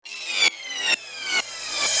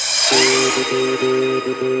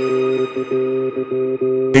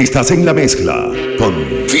Estás en la mezcla con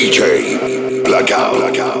DJ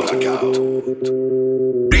Blackout.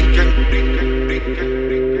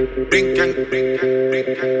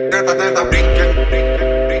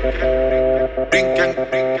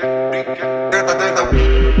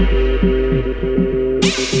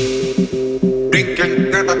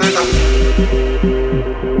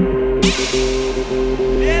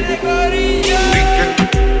 Viene Corillo.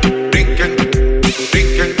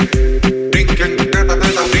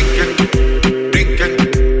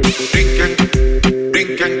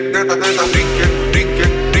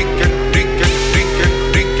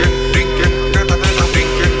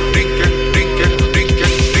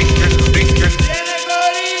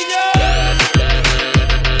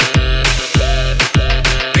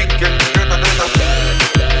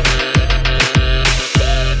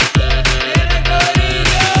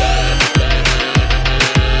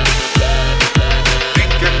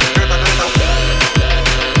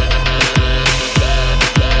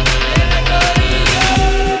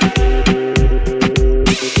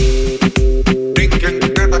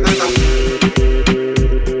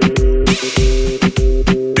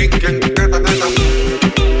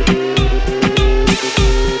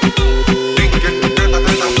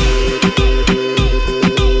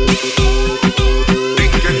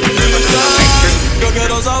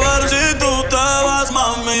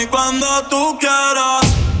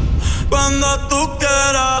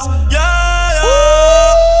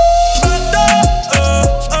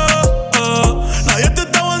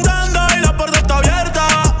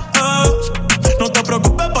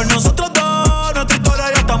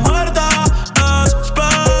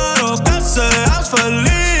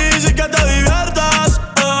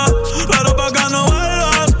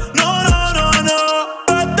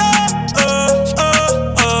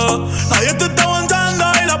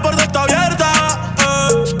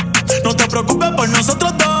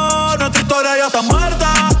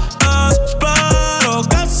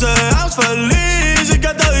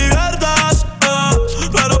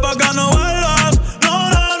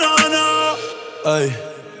 Ey,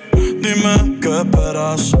 dime qué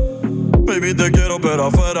esperas. Baby, te quiero pero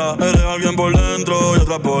afuera. Eres alguien por dentro y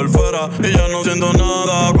otra por fuera. Y ya no siento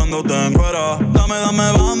nada cuando te encueras. Dame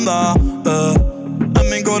banda, en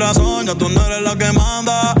mi corazón ya tú no eres la que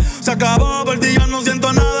manda. Se acabó, por ti ya no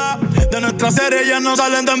siento nada. De nuestra serie ya no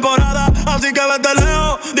sale en temporada. Así que vete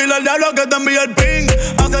lejos, dile al diablo que te envíe el ping.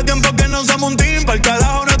 Hace tiempo que no somos un team. Pa'l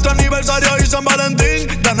carajo nuestro aniversario y San Valentín.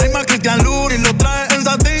 Ya no hay más Cristian Luri, lo trae en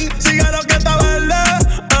satín. Sigue lo que está verde,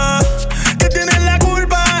 que tienes la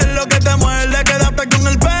culpa, es lo que te muerde. Quédate con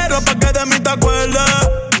el perro pa' que de mí te acuerdes.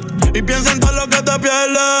 Y piensa en todo lo que te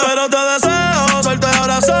pierdes. Pero te deseo suerte,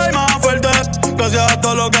 ahora soy más fuerte. Gracias a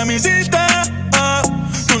todo lo que me hiciste,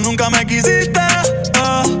 tú nunca me quisiste,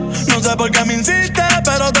 no sé por qué me insistes.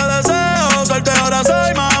 Pero te deseo suerte, ahora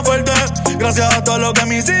soy más fuerte. Gracias a todo lo que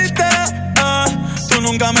me hiciste, tú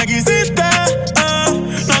nunca me quisiste,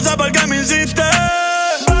 no sé por qué me insistes.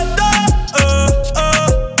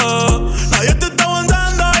 Nadie te está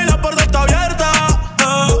aguantando y la puerta está abierta.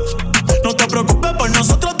 No te preocupes por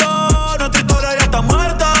nosotros dos, nuestra historia ya está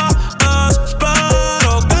muerta.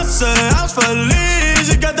 Espero que seas feliz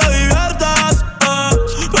y que te diviertas,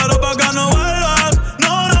 pero pa' que no vuelvas,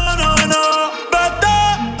 no. Vete,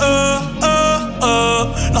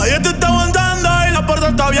 nadie te está aguantando y la puerta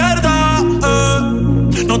está abierta.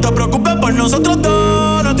 No te preocupes por nosotros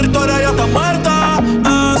dos, nuestra historia ya está muerta.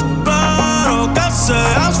 Espero que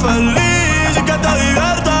seas feliz y que te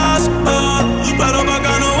diviertas, pero pa'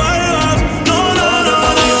 que no vuelvas, no.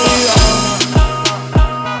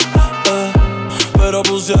 Pero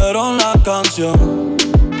pusieron la canción,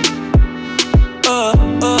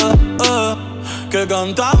 que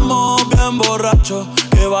cantamos bien borracho,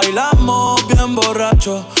 que bailamos bien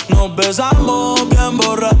borracho, nos besamos bien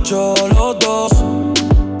borracho los dos.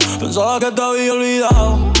 Pensaba que te había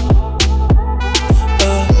olvidado,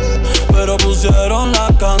 pero pusieron la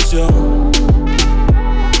canción,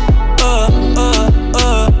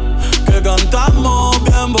 que cantamos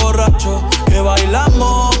bien borracho, que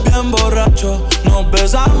bailamos bien borracho, nos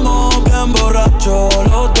besamos bien borracho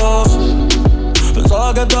los dos.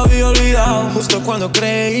 Pensaba que te había olvidado. Justo cuando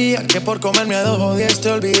creía que por comerme a 2 o 10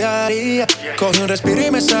 te olvidaría, cogí un respiro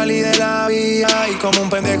y me salí de la vía. Y como un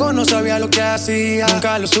pendejo no sabía lo que hacía.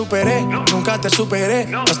 Nunca lo superé, nunca te superé.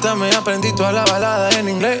 Hasta me aprendí toda la balada en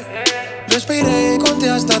inglés. Respiré y conté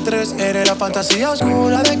hasta 3. Eres la fantasía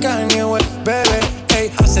oscura de Kanye West, bebé.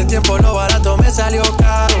 Ey, hace tiempo lo barato me salió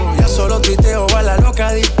caro. Ya solo tuiteo, a la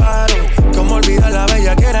loca disparo. Como olvidar la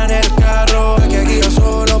bella que era en el carro. Es que aquí yo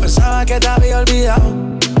solo pensaba que te había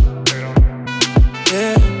olvidado.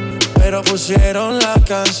 pusieron la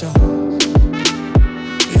canción.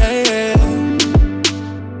 Yeah, yeah.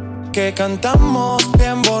 Que cantamos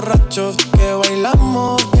bien borrachos, que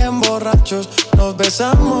bailamos bien borrachos, nos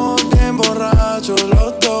besamos bien borrachos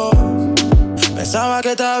los dos. Pensaba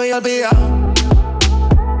que te había olvidado,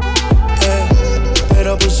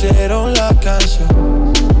 pero pusieron la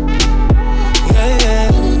canción. Yeah,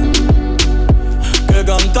 yeah. Que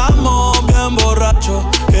cantamos bien borrachos,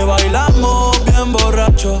 que bailamos bien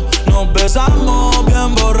borrachos, nos besamos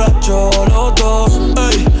bien borrachos los dos.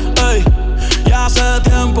 Ey, ey. Ya hace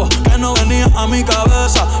tiempo que no venía a mi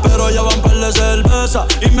cabeza, pero ya van par de cerveza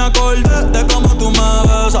y me acordé de cómo tú me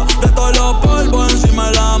besas, de todos los polvos encima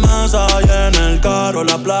de la mesa. Y en el carro,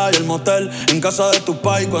 la playa, el motel, en casa de tu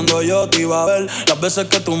pai cuando yo te iba a ver. Las veces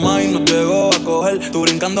que tu mai nos llegó a coger, tú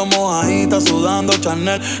brincando mojadita, sudando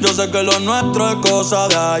Chanel. Yo sé que lo nuestro es cosa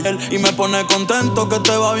de ayer y me pone contento que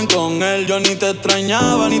te va bien con él. Yo ni te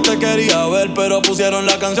extrañaba ni te quería ver, pero pusieron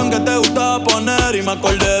la canción que te gustaba poner y me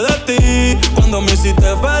acordé de ti. Cuando me hiciste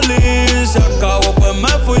feliz, se acabó pues me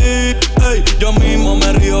fui. Ey, yo mismo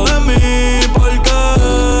me río de mí, porque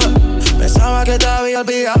pensaba que te había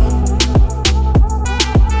olvidado,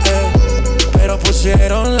 pero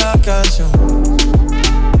pusieron la canción.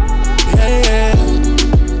 Yeah, yeah.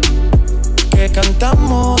 Que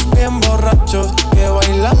cantamos bien borrachos, que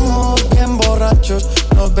bailamos bien borrachos,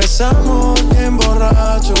 nos besamos bien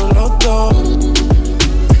borrachos los dos.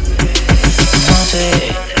 No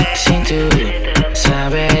sé si tú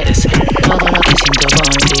sabes todo lo que siento por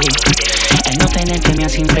ti. El no tenerte me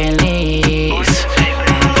hace infeliz.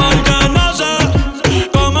 Porque no sé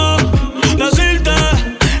cómo decirte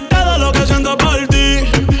todo lo que siento por ti.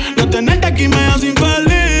 No tenerte aquí me hace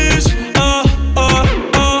infeliz.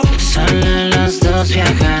 Solo los dos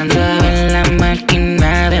viajando en la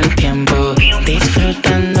máquina del tiempo,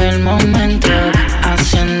 disfrutando el momento,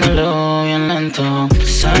 haciéndolo bien lento.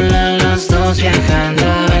 Solo los dos viajando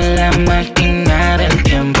en la máquina del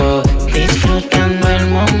tiempo, disfrutando el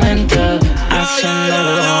momento,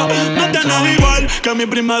 haciéndolo bien lento. No tienes igual que mi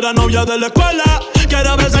primera novia de la escuela.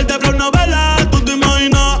 Quiero besarte flor novela. Tú te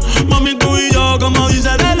imaginas, mami, tú y yo, como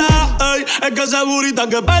dice Lela. Ey, es que esa burrita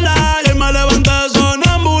que pela. Y me levanté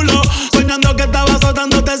sonámbulo, soñando que estaba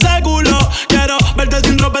azotándote ese culo. Quiero verte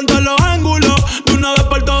sin ropa en todos los ángulos. De una vez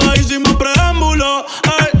por todas hicimos preámbulo.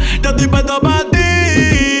 Ey, yo estoy puesto pa'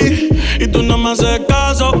 ti y tú no me haces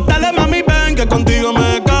caso. Dale mami, ven que contigo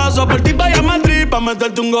me caso. Por ti vaya a Madrid pa'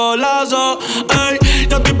 meterte un golazo. Ey,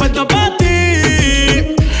 yo estoy puesto pa'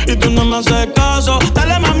 ti y tú no me haces caso.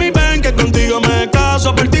 Dale mami, ven que contigo me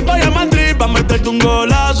caso. Por ti vaya a Madrid pa' meterte un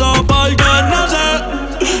golazo. Porque no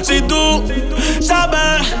sé si tú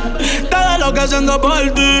sabes todo lo que siento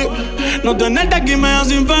por ti. No tenerte aquí me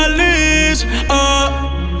hace infeliz.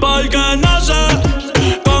 Porque no sé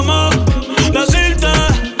cómo decirte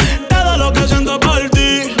todo lo que siento por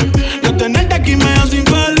ti. No tenerte aquí me hace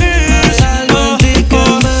infeliz. Algo en ti que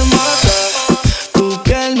me mata, tu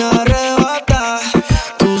piel me arrebata,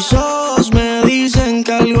 tus ojos me dicen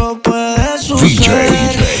que algo puede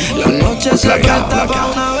suceder. La noche se presta pa'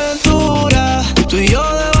 una aventura, tú y yo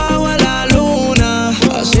debajo de la luna,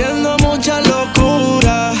 haciendo mucha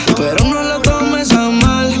locura, pero no lo tomes a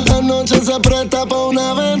mal. La noche se presta pa'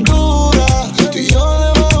 una aventura, tú y yo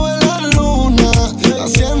debajo de la luna,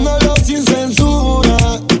 haciéndolo sin censura,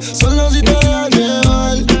 solo si te dejas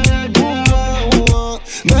llevar.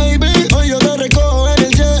 Baby, hoy yo te recojo en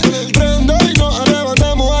el jet, prendo y nos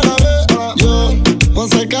arrebatamos a la vez. Yo voy a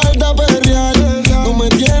sacarte a perrear, no me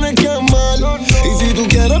tienes que amar. Y si tú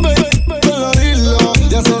quieres, baby, solo dilo.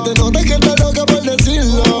 Ya se te nota que estás loca por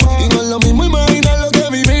decirlo, y no es lo mismo imaginarlo que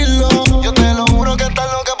vivirlo. Yo te lo juro que estás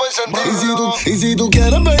loca por sentirlo. Y si tú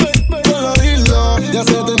quieres, baby, solo dilo. Ya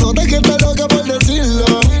se te nota que estás loca por decirlo,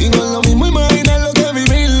 y no es lo mismo imaginarlo que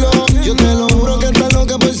vivirlo. Yo te lo juro que estás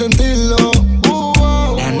loca por sentirlo.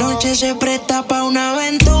 La noche se presta pa' una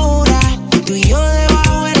aventura, tú y yo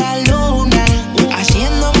debajo de la luna,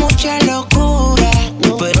 haciendo mucha locura,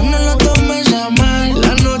 pero no lo tomes a mal.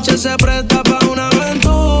 La noche se presta pa' una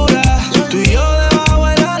aventura, tú y yo debajo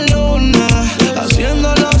de la luna,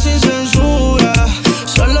 haciéndolo sin censura,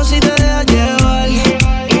 solo si te dejas llevar.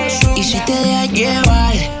 Y si te dejas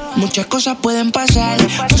llevar, muchas cosas pueden pasar.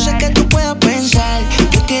 No sé qué tú puedas pensar,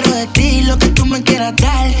 yo quiero de ti lo que tú me quieras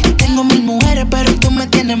dar. Tengo 1000 mujeres pero tú me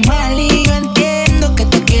tienes mal, y yo entiendo que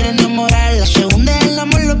te quieres enamorar. La segunda es el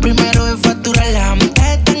amor, lo primero es facturar. Las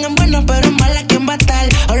amistades están en buenas pero en malas quién va a estar.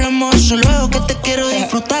 Hablamos eso luego que te quiero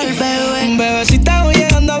disfrutar, bebé. Bebecita, voy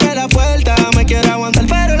llegando a la puerta, me quiero aguantar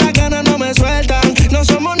pero las ganas no me sueltan. No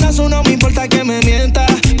somos nazo, no me importa que me mientas,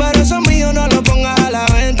 pero eso mío no lo pongas a la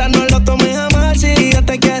venta. No lo tomes a mal si yo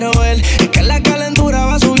te quiero ver.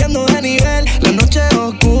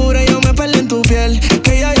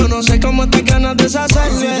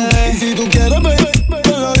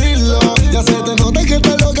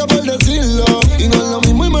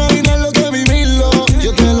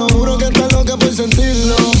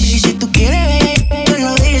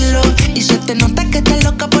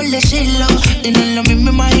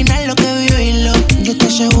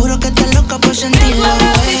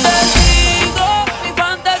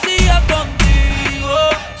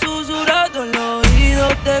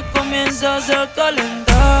 comienzas a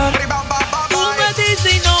calentar. Tú me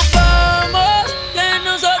dices y nos vamos, que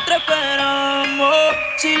nosotros esperamos.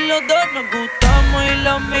 Si los dos nos gustamos y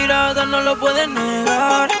la mirada no lo pueden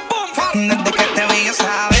negar. Desde que te vi yo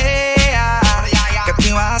sabía que tú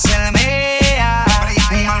ibas a ser mía.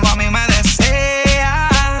 Algo a mí me desea,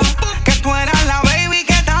 que tú eras la baby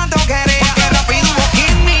que tanto quería. Que rápido hubo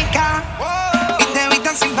química y te vi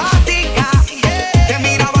tan simpática. Te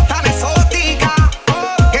miraba tan exótica,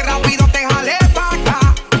 que rápido te jalé pa'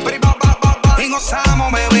 acá. Y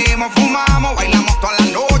gozamos, bebimos, fumamos, bailamos toda la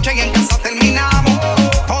noche y en casa terminamos.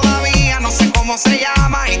 Todavía no sé cómo se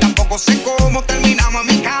llama y tampoco sé cómo terminamos en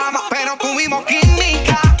mi cama, pero tuvimos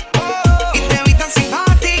química y te vi tan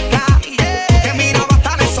simpática. Te mirabas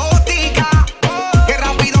tan exótica, que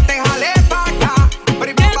rápido te jalé pa' acá.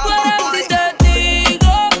 Que tú eres mi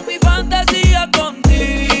testigo, mi fantasía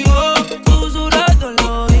contigo. Susurrando al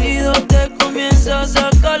oído te comienzas a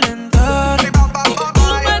calentar. Tú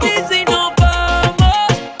me dices y nos vamos,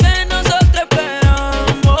 que nosotros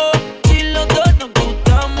esperamos. Si los dos nos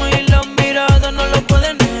gustamos y la mirada no lo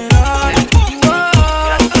pueden negar.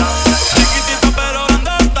 Chiquitita pero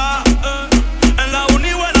grandota, en la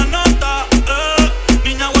uni buena nota,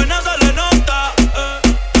 niña buena se le nota,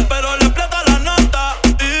 pero le explota la nota.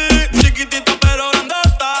 Chiquitita pero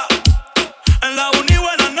grandota, en la uni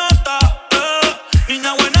buena nota,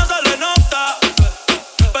 niña buena se le nota,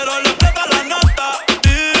 pero le explota la nota.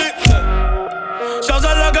 Se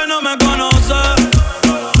hace la que no me conoce,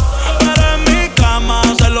 pero en mi cama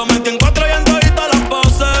se lo metí en 4 y en todita las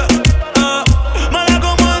poses. Me la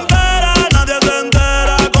como entera, nadie se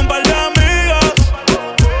entera, con par de amigas.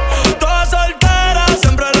 Todas solteras,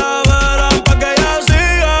 siempre la verán pa' que ella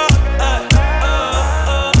siga.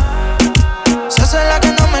 Se hace la que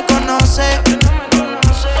no me conoce,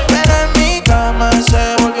 pero en mi cama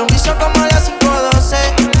se volvió un vicio como a las 5:12.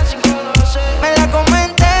 Me la como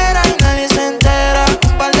entera y nadie se entera,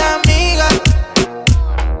 un par de amigas.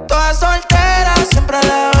 Todas solteras, siempre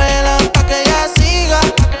la velan pa' que ella siga.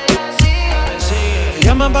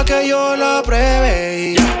 Llaman pa' que yo la pruebe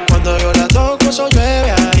y cuando yo la toco eso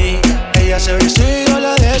llueve ahí. Ella se viste y yo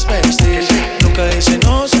la desvestí. Nunca dice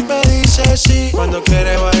no, siempre dice sí. Cuando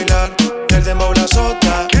quiere bailar, el dembow la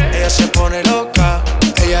azota. Ella se pone loca.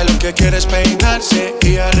 Ella lo que quiere es peinarse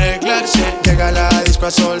y arreglarse. Llega a la disco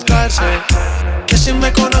a soltarse. Que si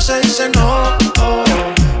me conoce dice no, oh,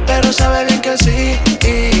 pero sabe bien que sí.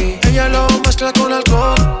 Y ella lo mezcla con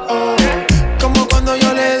alcohol, oh, como cuando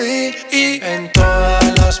yo le di. Y en todas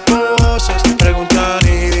las poses preguntan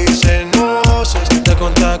y dicen voces. De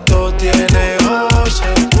contacto tiene voces.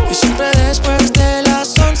 Y siempre después de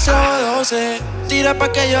las 11 o 12 Tira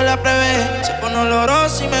pa' que yo la pruebe. Se pone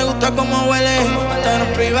olorosa y me gusta como huele. Estar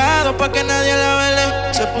en privado pa' que nadie la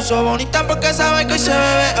vele. Se puso bonita porque sabe que hoy se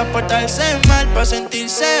bebe. A portarse mal pa'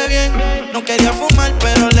 sentirse bien. No quería fumar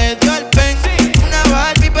pero le dio el pen. Una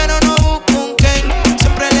Barbie pero no busco un Ken.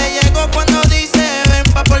 Siempre le llego cuando dice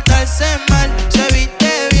ven. Pa' portarse mal, se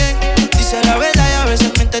viste bien. Dice la verdad y a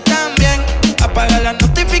veces miente también. Apaga las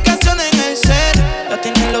notificaciones en el cel. La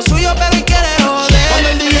tiene en lo suyo pero y quiere joder. Cuando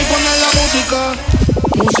el DJ pone la música,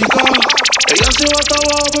 ella se va hasta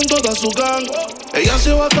abajo con toda su gang. Ella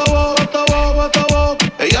se va hasta abajo, hasta abajo, hasta abajo.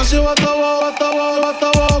 Ella se va hasta abajo, hasta abajo, hasta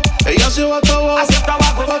abajo. Ella se va hasta abajo, hasta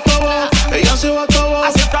abajo, hasta abajo. Ella se va hasta abajo,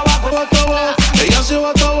 hasta abajo, hasta abajo. Ella se va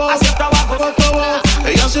hasta abajo, hasta abajo, hasta abajo.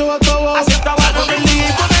 Ella se va hasta abajo, hasta abajo. Cuando el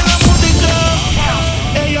DJ pone la música,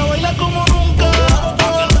 ella baila como nunca.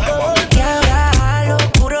 Y ahora lo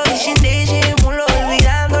puro disimulo,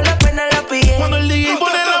 olvidando la pena la pillé. Cuando el DJ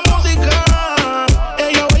pone la música,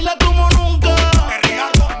 ella baila como nunca.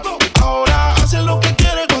 Ahora hace lo que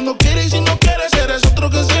quiere, cuando quiere y si no quiere, eres otro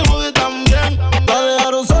que se jode también. La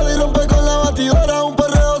dejaron sola y rompe con la batidora. Un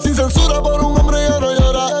perreo sin censura por un hombre ya no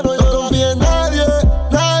llora. No confía en nadie,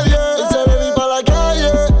 nadie. Y se ve pa' la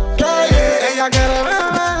calle, calle. Ella quiere ver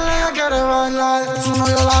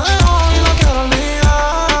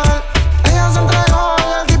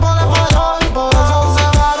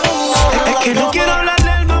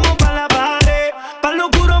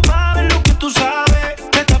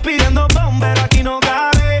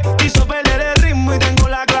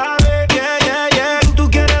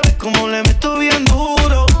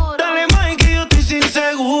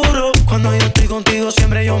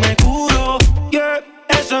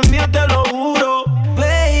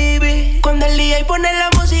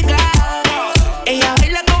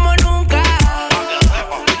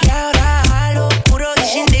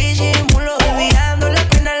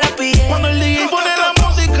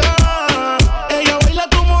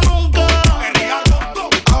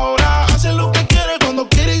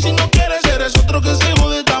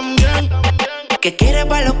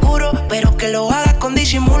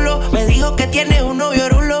tienes un novio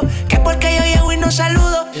rulo, que porque yo llego y no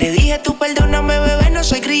saludo. Le dije tú perdóname bebé, no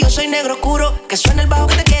soy grillo, soy negro oscuro. Que suena el bajo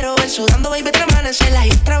que te quiero ver, sudando baby te amanecer. La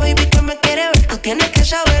otra baby que me quiere ver, tú tienes que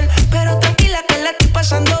saber. Pero tranquila que la estoy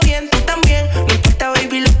pasando bien, tú también. No importa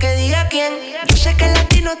baby lo que diga quién. Yo sé que el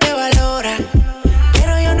latino te valora,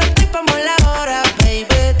 pero yo no estoy pa' mola ahora, baby.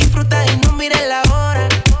 Disfruta y no mires la hora.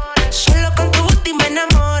 Solo con tu booty me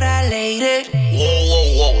enamora, lady.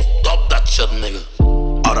 Wow, stop that shit, nigga.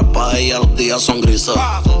 Ahora pa' ella los días son grises,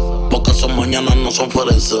 porque son mañanas, no son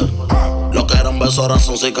felices. Lo que eran besos ahora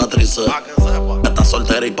son cicatrices. Estás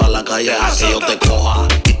soltera y pa' la calle a que yo te coja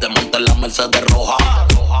y te monte en la Mercedes roja.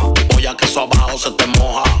 Voy a que eso abajo se te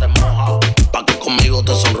moja, pa' que conmigo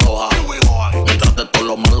te sonroja. Mientras de todo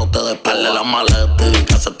lo malo te despele la maleta,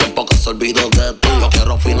 que hace tiempo que se olvidó de ti. Yo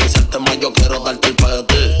quiero financiarte más, yo quiero darte el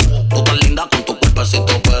peti. Tú tan linda con tu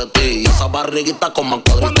cuerpecito peti y esa barriguita con más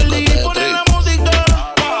cuadritos que Tetris. Cuando el DJ pone la música,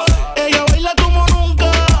 ella baila como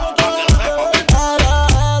nunca.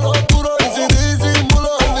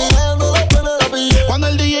 Cuando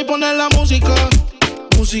el DJ pone la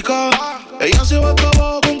música, ella se va hasta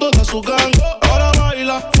abajo con toda su gang. Ahora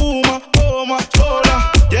baila, fuma, toma,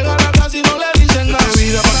 sola. Llega a la casa y no le dicen nada.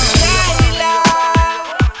 Vida pa' que baila,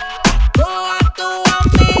 toda tu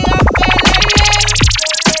amiga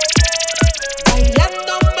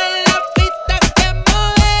bailándome en la pista que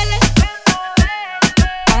modele.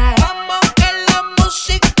 Vamos que la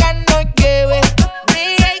música nos lleve,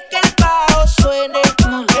 brilla y que el bajo suene.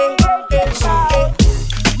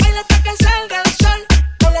 Baila hasta que salga el sol,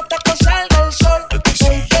 baila hasta que salga el sol.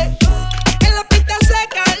 Que la pista hace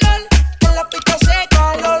calor, que la pista hace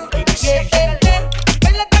calor.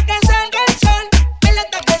 Baila hasta que salga el sol, baila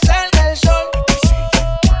hasta que salga el sol.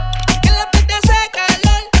 Que la pista hace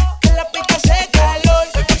calor, que la pista hace calor.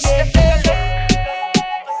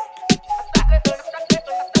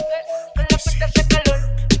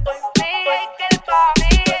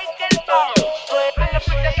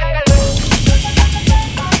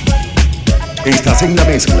 Estás en la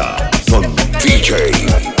mezcla con DJ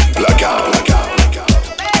Blackout.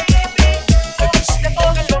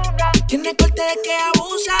 Tiene corte de que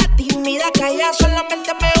abusa, tímida, calla,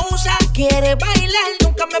 solamente me usa. Quiere bailar,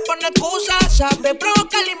 nunca me pone excusa. Sabe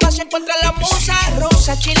provocar y más se encuentra la musa.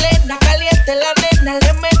 Rusa, chilena, caliente la nena.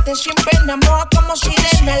 Le mete sin pena, moja como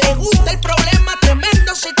sirena. Le gusta el problema,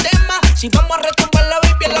 tremendo sistema. Si vamos a retumbar la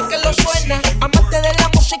baby es la que lo suena. Amante de la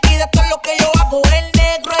música y de todo lo que yo hago. El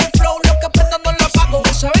negro, el flow, lo que prendo no lo apago.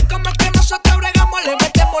 ¿Sabes cómo es que nosotros bregamos? Le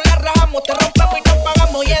metemos, la rajamos, te rompemos y nos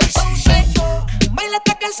pagamos. Y entonces baila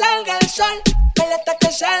hasta que salga el sol, baila hasta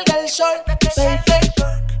que salga el sol, baby.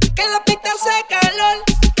 Que la pista hace calor,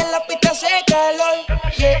 que la pista hace calor,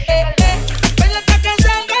 yeah. Baila hasta que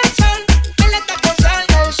salga el sol, baila hasta que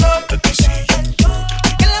salga el sol.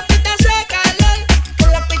 Que la pista hace calor, que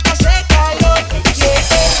la pista hace calor, yeah.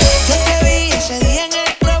 Yo te vi ese día en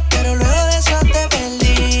el club, pero luego de eso te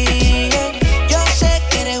perdí. Yo sé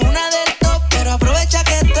que eres una del top, pero aprovecha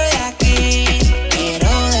que estoy aquí. Quiero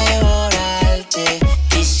devorarte,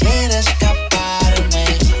 quisiera escaparme,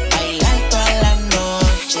 bailar toda la noche.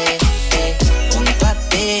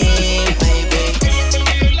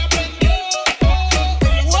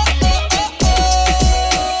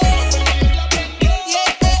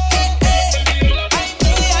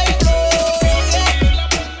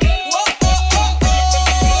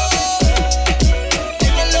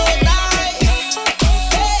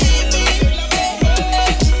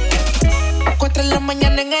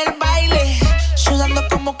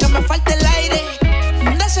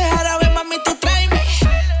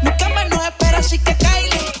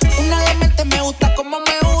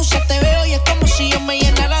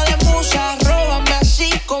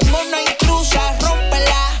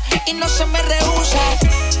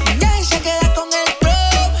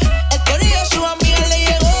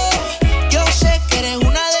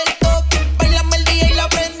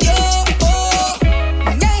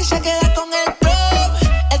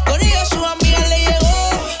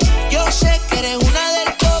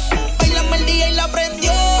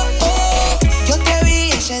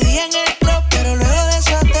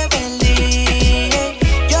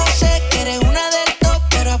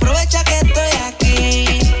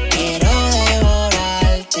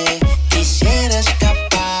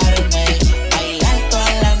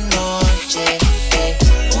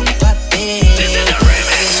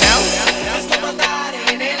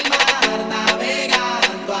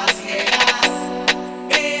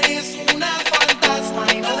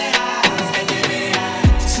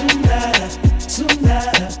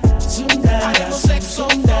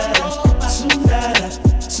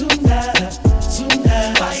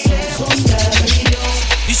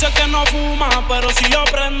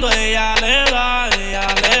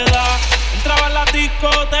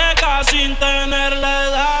 sin tener la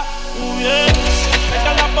edad. Muy bien,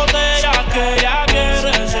 deja las botellas que ella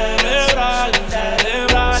quiere celebrar,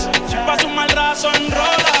 celebrar. Si pasa un mal rato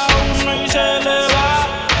enrola uno y se le va.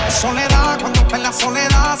 Soledad, cuando está en la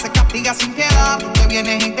soledad se castiga sin piedad. Tú te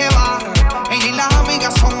vienes y te vas. Ella y las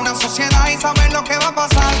amigas son una sociedad y saben lo que va a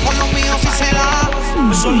pasar con los míos si se da.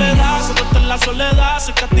 Soledad, cuando está en la soledad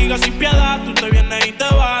se castiga sin piedad. Tú te vienes y te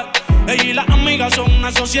vas. Ella y las amigas son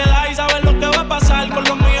una sociedad y saben lo que va a pasar con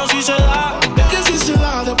los míos si se da. Es que si se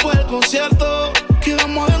da después del concierto,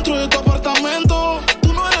 quedamos adentro de tu apartamento.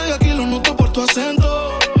 Tú no eres de aquí, lo noto por tu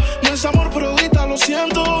acento. No es amor, pero ahorita lo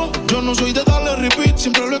siento. Yo no soy de darle repeat,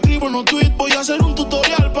 siempre lo escribo en los tweets. Voy a hacer un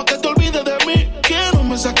tutorial pa' que te olvides de mí. Que no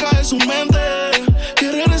me saca de su mente,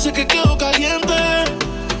 que regrese que quedo caliente.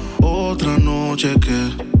 Otra noche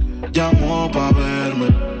que llamó pa'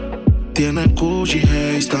 verme. Tiene Gucci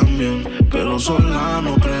Haze también, pero sola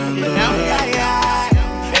no prende.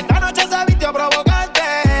 Esta noche se vistió a provocarte,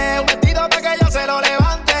 un vestido pa' que yo se lo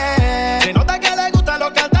levante. Se nota que le gustan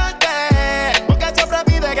los cantantes, porque siempre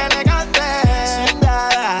pide que le cante.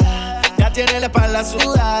 Sudada, ya tiene la espalda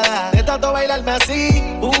sudada, de tanto bailarme así,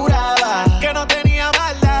 juraba que no tenía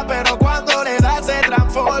maldad, pero cuando le da se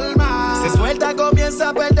transforma. Se suelta, comienza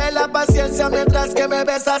a perder la paciencia mientras que me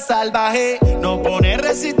besa salvaje. No pone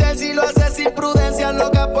resistencia y lo hace sin prudencia,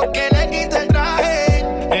 loca porque le quita el traje.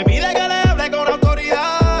 Me pide que le hable con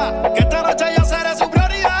autoridad, que esta noche yo seré su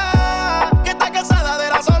prioridad, que está cansada de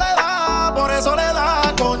la soledad, por eso le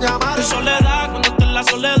da con llamar. De soledad, cuando está en la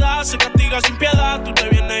soledad se castiga sin piedad. Tú te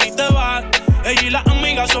vienes y te vas. Ella y las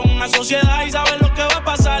amigas son una sociedad y saben lo que va a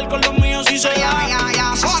pasar con los míos si se da.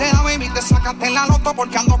 Si se da, baby, te sacaste la loto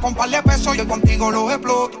porque ando con par de pesos, yo contigo los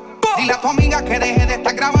exploto. Dile a tu amiga que deje de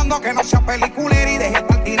estar grabando, que no sea peliculera y deje de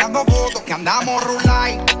estar tirando fotos. Que andamos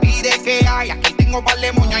rulay, pide que hay. Aquí tengo par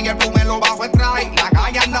de moñas y el plume lo bajo el traje. La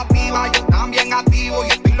calle anda activa, yo también activo. Y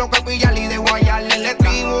estoy loco de pillarle y de guayarle el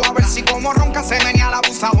estribo. A ver si como ronca se venía la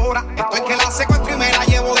abusadora. Estoy que la secuestro y me la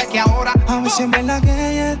llevo de que ahora. A ver si en verdad que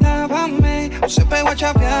ella estaba en mí, o se pegó a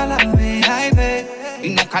chapear la baby. Y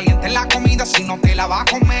no calientes la comida si no te la vas a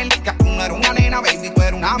comer. Que tú no eres una nena, baby, tú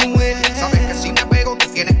eres una mujer. Sabes que si me pego tú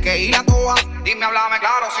tienes que ir a toa. Dime, háblame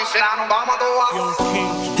claro, si será nos vamos a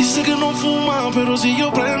toa. Dice que no fuma, pero si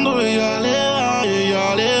yo prendo, ella le da,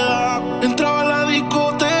 ella le da. Entraba a la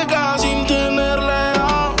discoteca sin tener la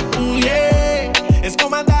edad. Yeah. Es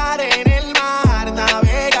como andar en el mar,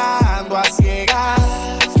 navegando a ciegas.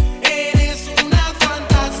 Eres una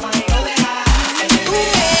fantasma y no dejas. Tú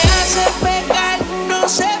me haces pecar, no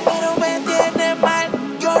sé, pero me tiene mal.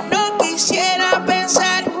 Yo no quisiera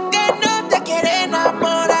pensar que no te quiere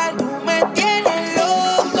enamorar. Tú me tienes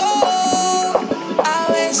loco.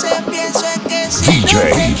 A veces pienso en que si DJ,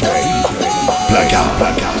 no te toco, Blackout.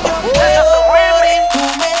 tú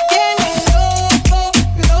me tienes loco,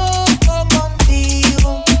 loco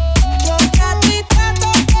contigo. Yo trato y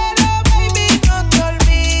trato, pero baby no te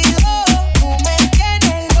olvido. Tú me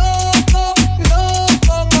tienes loco,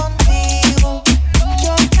 loco contigo.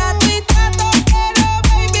 Yo trato y trato, pero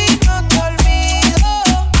baby no te olvido.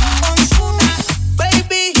 Ozuna,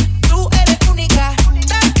 baby, tú eres única,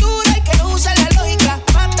 tan dura y que usa la lógica.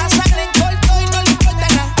 Mata sangre en corto y no le importa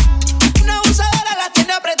nada. Una abusadora la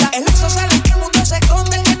tiene apretada. El oso sale y el mundo se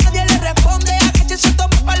esconde, que nadie le responde. Agáchense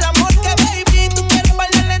toma para el amor que baby. Tú quieres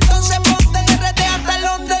bailarle, entonces ponte de RT hasta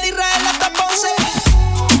Londres, de Israel hasta Ponce.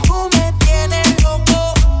 Tú me tienes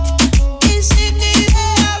loco y sin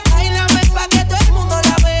idea. Báilame pa' que todo el mundo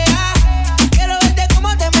la vea. Quiero verte cómo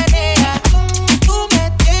te meneas. Tú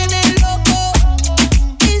me tienes loco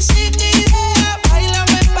y sin idea.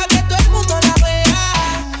 Báilame pa' que todo el mundo la vea.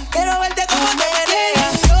 Quiero verte cómo te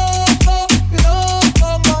meneas. Loco, loco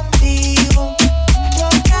contigo. Yo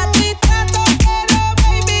trato y trato, pero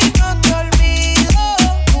baby no te olvido.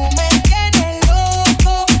 Tú me tienes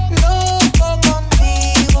loco, loco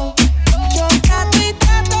contigo. Yo trato y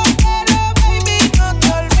trato, pero baby no te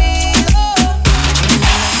olvido.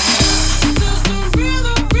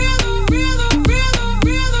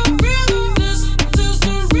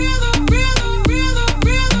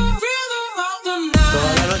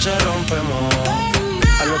 Toda la noche rompemos,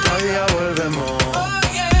 al otro día volvemos.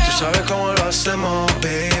 Tú sabes cómo lo hacemos,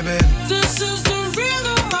 baby.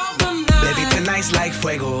 Baby, tonight's like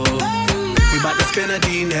fuego. We bout to spend a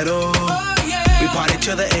dinero. We party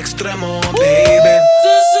to the extremo, baby.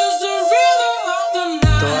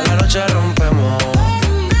 Toda la noche rompemos,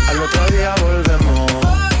 al otro día volvemos.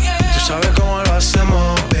 Tú sabes cómo lo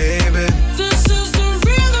hacemos, baby.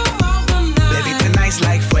 Baby, tonight's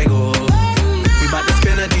like fuego. We bout to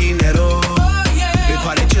spend a dinero. We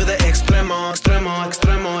party to the extremo, extremo,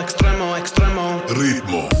 extremo, extremo, extremo.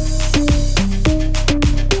 Ritmo.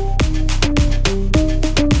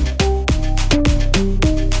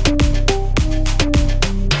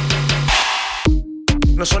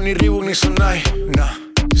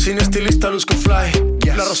 Sin estilista luzco fly.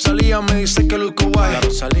 La Rosalía me dice que luzco guay.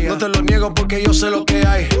 No te lo niego porque yo sé lo que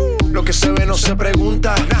hay. Lo que se ve no se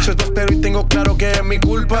pregunta. Yo te espero y tengo claro que es mi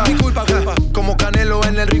culpa. Como Canelo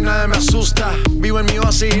en el ring nadie me asusta. Vivo en mi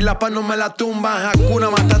oasis y la paz no me la tumba. Hakuna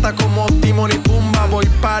Matata como Timon y Pumba. Voy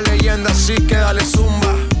pa' leyenda así que dale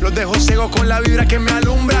zumba. Los dejo ciego con la vibra que me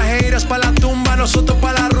alumbra. Heiras pa' la tumba, nosotros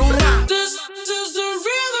pa' la rumba.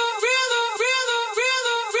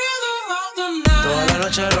 Toda la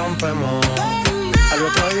noche rompemos, al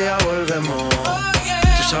otro día volvemos.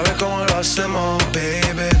 Tú sabes cómo lo hacemos,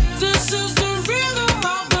 baby.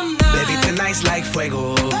 Baby, tonight's like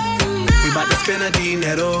fuego. We bout to spend a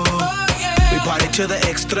dinero. We party to the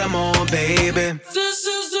extremo, baby.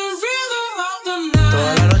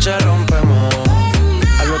 Toda la noche rompemos,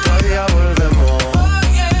 al otro día volvemos.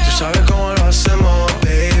 Tú sabes cómo lo hacemos,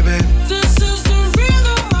 baby.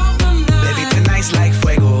 Baby, tonight's like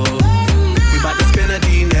fuego. We bout to spend a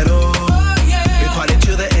dinero. We party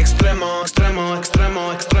to the extremo, extremo,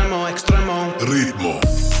 extremo, extremo, extremo. Ritmo.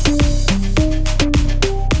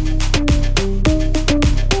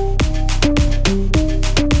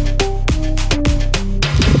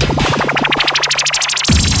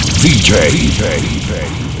 DJ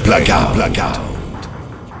Blackout.